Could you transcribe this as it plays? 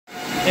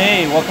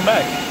Hey, welcome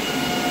back.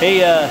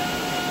 Hey, I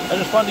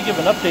just wanted to give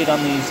an update on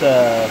these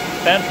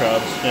fan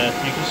shrouds.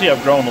 You can see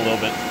I've grown a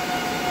little bit.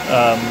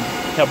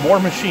 Have more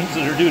machines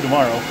that are due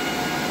tomorrow.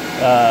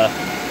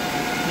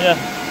 Yeah,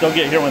 they'll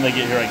get here when they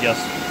get here, I guess.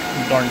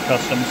 Darn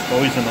customs,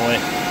 always in the way.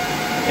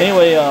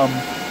 Anyway,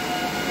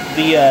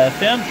 the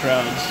fan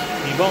shrouds,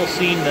 you've all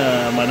seen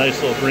my nice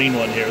little green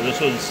one here.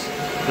 This was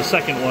the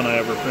second one I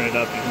ever printed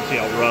up. You can see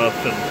how rough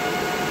and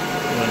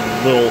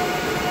little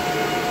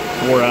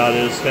wore out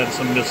is, had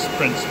some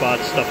misprint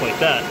spots, stuff like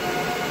that.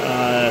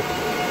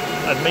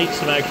 I've made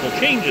some actual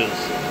changes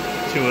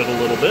to it a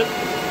little bit.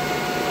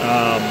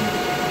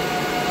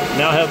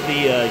 Now have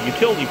the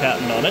utility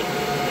patent on it,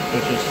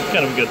 which is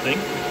kind of a good thing.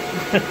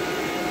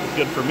 It's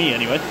good for me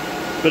anyway.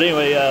 But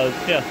anyway,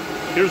 yeah,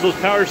 here's those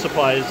power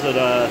supplies that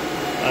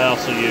I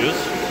also use.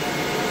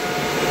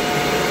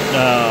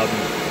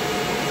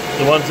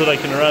 The ones that I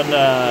can run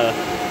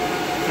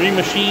 3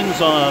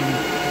 machines on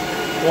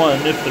one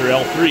if they're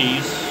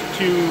L3s,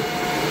 2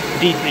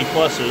 D3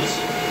 pluses,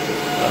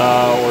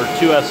 or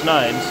 2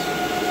 S9s.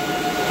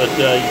 But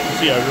you can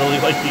see I really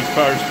like these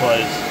power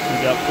supplies.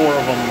 We've got 4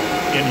 of them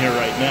in here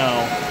right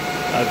now.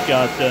 I've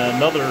got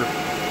another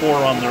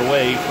 4 on their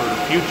way for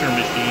future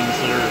machines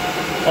that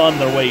are on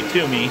their way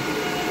to me.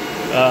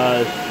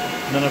 And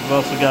then I've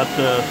also got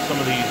some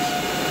of these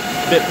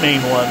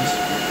Bitmain ones.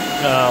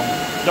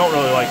 Don't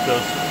really like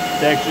those.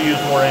 They actually use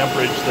more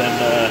amperage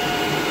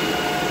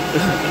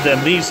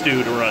than these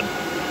do to run.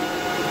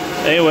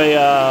 Anyway,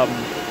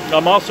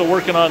 I'm also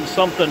working on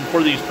something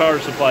for these power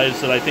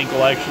supplies that I think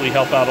will actually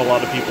help out a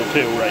lot of people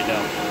too right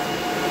now.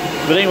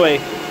 But anyway,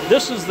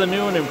 this is the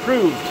new and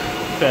improved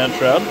fan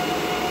shroud.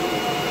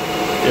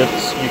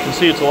 You can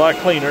see it's a lot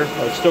cleaner.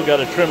 I've still got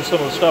to trim some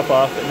of the stuff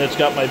off, and it's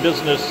got my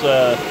business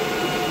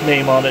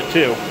name on it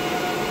too.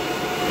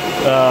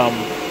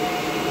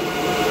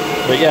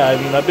 But yeah, I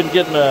mean, I've been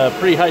getting a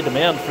pretty high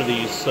demand for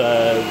these.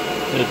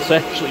 It's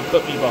actually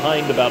put me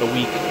behind about a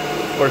week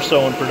or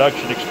so in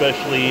production,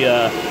 especially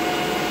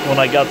when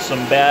I got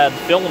some bad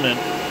filament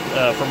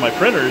from my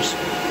printers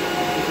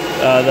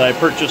that I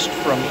purchased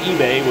from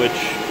eBay, which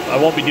I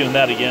won't be doing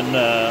that again.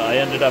 I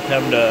ended up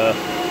having to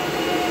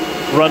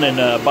run and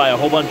buy a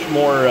whole bunch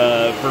more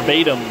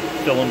verbatim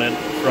filament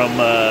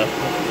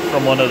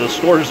from one of the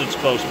stores that's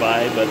close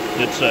by, but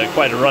it's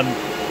quite a run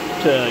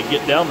to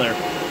get down there.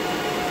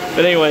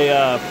 But anyway,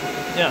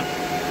 yeah,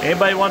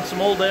 anybody want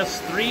some old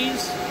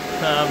S3s?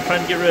 I'm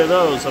trying to get rid of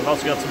those. I've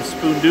also got some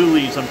spoon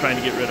doolies I'm trying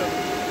to get rid of.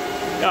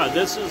 Yeah,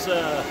 this is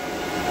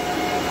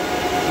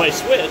my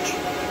switch.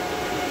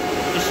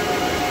 Just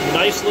a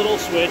nice little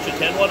switch, a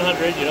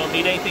 10100. You don't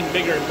need anything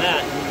bigger than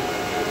that.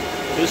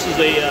 This is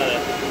a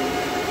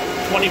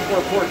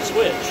 24-port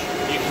switch.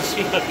 You can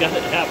see I've got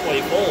it halfway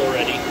full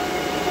already.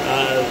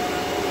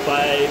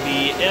 By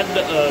the end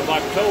of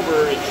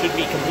October, it should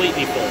be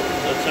completely full.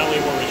 That's how many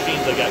more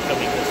machines I got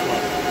coming this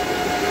month.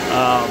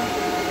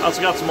 I also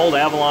got some old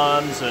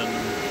Avalons and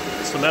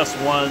some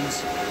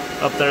S1s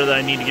up there that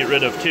I need to get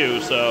rid of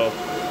too. So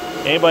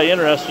anybody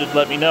interested,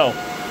 let me know.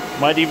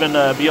 Might even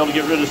be able to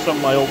get rid of some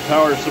of my old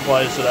power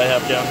supplies that I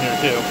have down here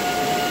too.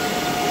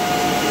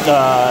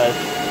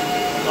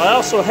 I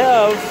also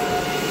have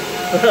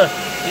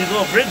these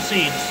little grid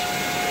seeds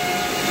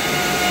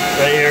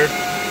right here.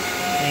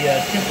 The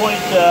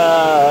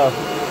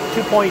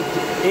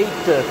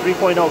 2.8 to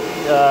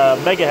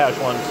 3.0 mega hash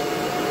ones.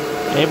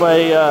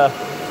 Anybody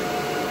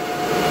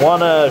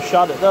want a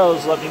shot at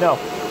those, let me know.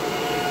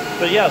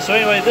 But yeah, so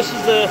anyway, this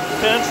is the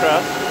fan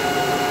shroud.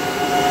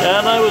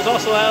 And I was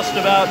also asked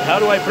about how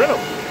do I print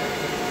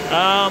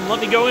them. Let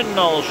me go in and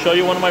I'll show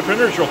you one of my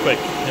printers real quick.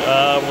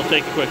 We'll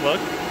take a quick look.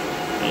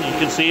 And you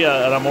can see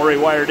that I'm already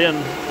wired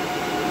in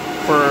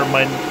for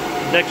my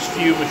next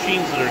few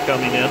machines that are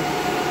coming in.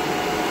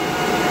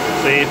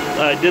 See,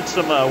 I did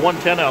some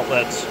 110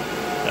 outlets.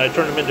 I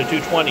turned them into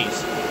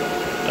 220s.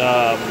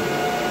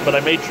 But I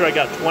made sure I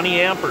got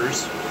 20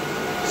 amperes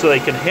so they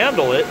can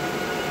handle it.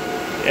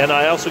 And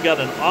I also got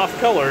an off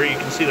color. You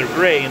can see they're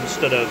gray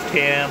instead of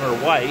tan or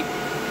white.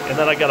 And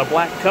then I got a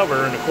black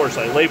cover, and of course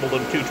I labeled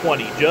them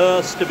 220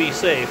 just to be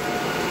safe.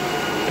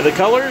 And the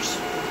colors,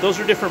 those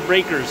are different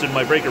breakers in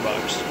my breaker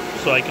box,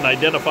 so I can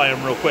identify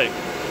them real quick.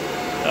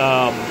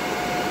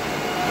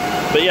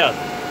 But yeah,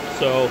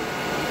 so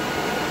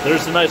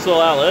there's the nice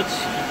little outlets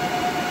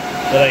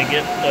that I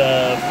get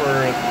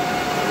for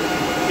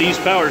these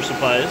power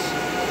supplies.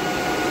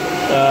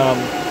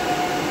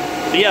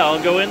 But yeah,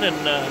 I'll go in and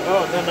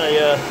and then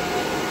I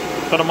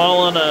put them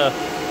all on a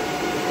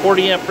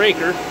 40 amp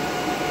breaker.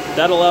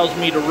 That allows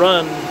me to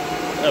run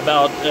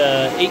about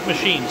 8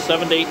 machines,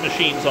 7 to 8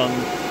 machines on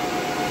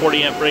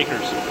 40 amp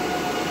breakers.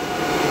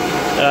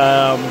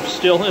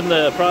 Still in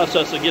the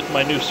process of getting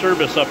my new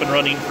service up and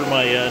running for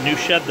my new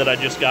shed that I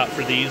just got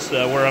for these,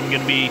 where I'm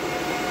going to be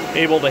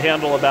able to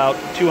handle about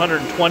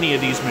 220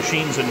 of these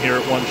machines in here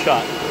at one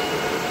shot.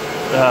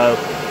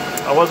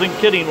 I wasn't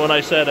kidding when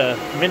I said a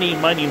mini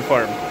mining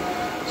farm.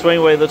 So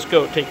anyway, let's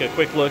go take a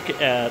quick look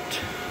at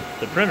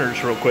the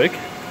printers real quick.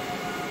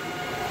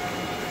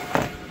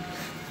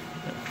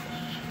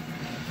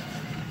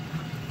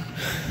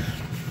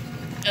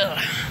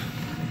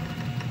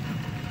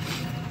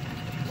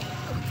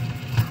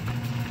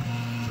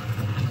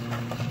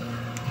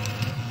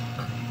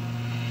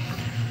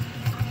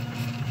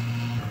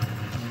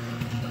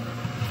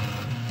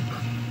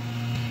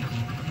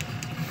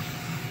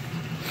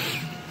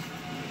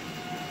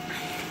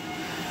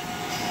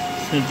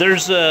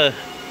 There's a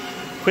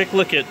quick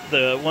look at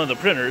one of the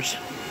printers.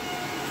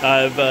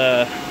 I've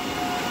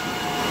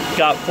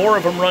got 4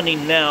 of them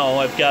running now.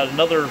 I've got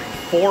another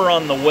 4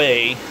 on the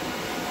way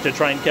to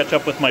try and catch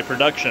up with my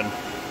production.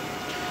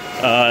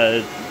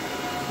 I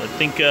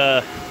think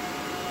if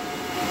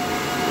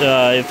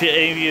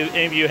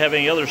any of you have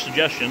any other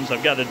suggestions,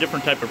 I've got a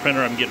different type of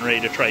printer I'm getting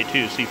ready to try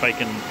too, see if I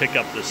can pick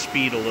up the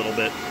speed a little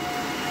bit.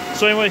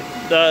 So anyway,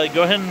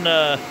 go ahead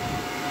and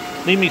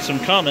leave me some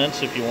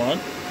comments if you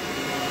want.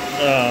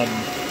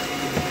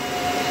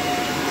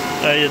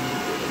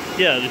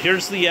 Yeah,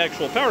 here's the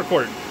actual power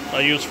cord I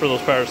use for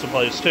those power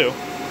supplies too.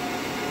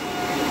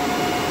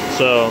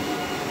 So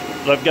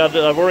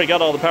I've already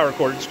got all the power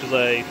cords because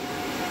I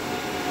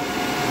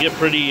get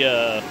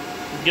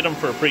them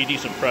for a pretty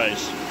decent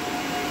price.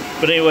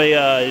 But anyway,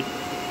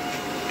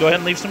 go ahead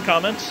and leave some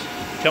comments.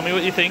 Tell me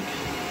what you think.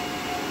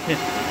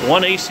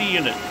 One AC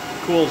unit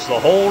cools the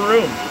whole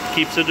room,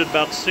 keeps it at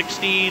about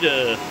 60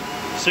 to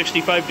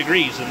 65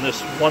 degrees in this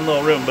one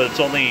little room, but it's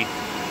only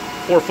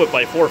 4 foot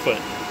by 4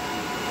 foot.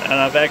 And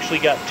I've actually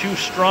got 2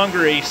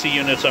 stronger AC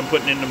units I'm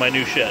putting into my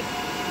new shed.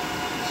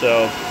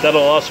 So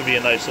that'll also be a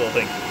nice little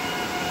thing.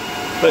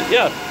 But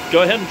yeah,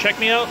 go ahead and check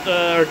me out,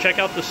 or check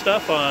out the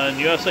stuff on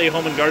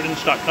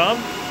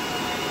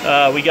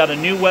usahomeandgardens.com. We got a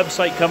new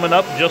website coming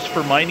up just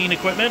for mining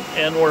equipment,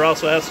 and we're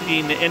also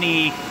asking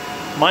any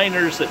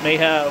miners that may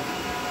have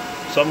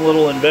some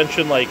little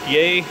invention like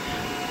Yay,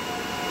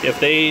 if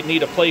they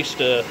need a place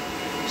to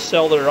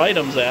sell their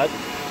items at,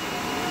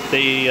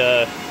 they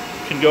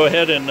can go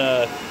ahead and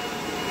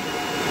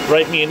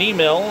write me an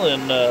email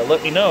and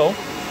let me know,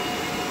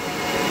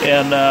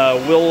 and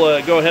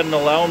we'll go ahead and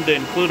allow them to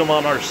include them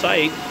on our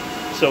site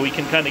so we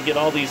can kind of get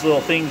all these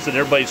little things that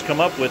everybody's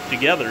come up with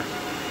together.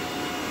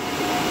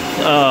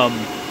 I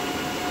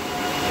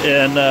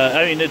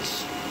mean,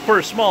 it's for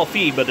a small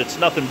fee, but it's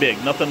nothing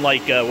big, nothing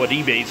like what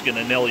eBay's going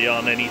to nail you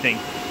on anything.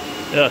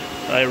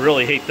 I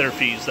really hate their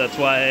fees. That's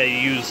why I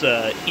use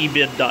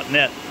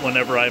ebid.net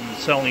whenever I'm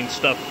selling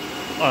stuff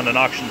on an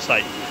auction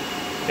site.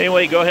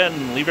 Anyway, go ahead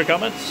and leave your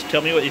comments.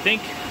 Tell me what you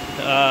think.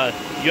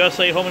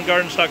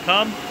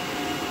 usahomeandgardens.com.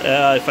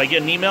 If I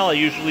get an email, I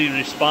usually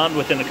respond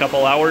within a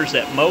couple hours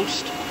at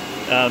most.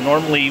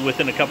 Normally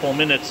within a couple of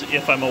minutes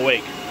if I'm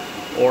awake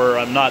or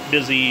I'm not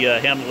busy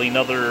handling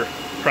other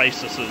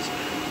crises.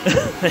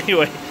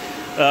 Anyway,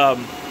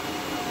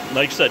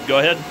 like I said, go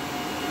ahead.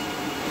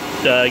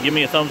 Give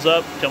me a thumbs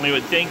up. Tell me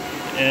what you think.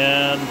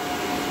 And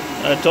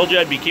I told you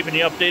I'd be keeping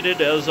you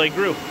updated as I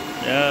grew.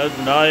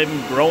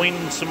 I'm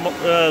growing some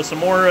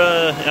more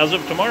as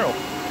of tomorrow.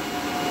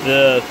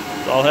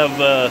 I'll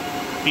have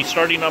be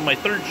starting on my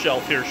 3rd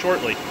shelf here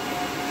shortly.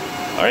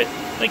 All right,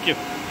 thank you.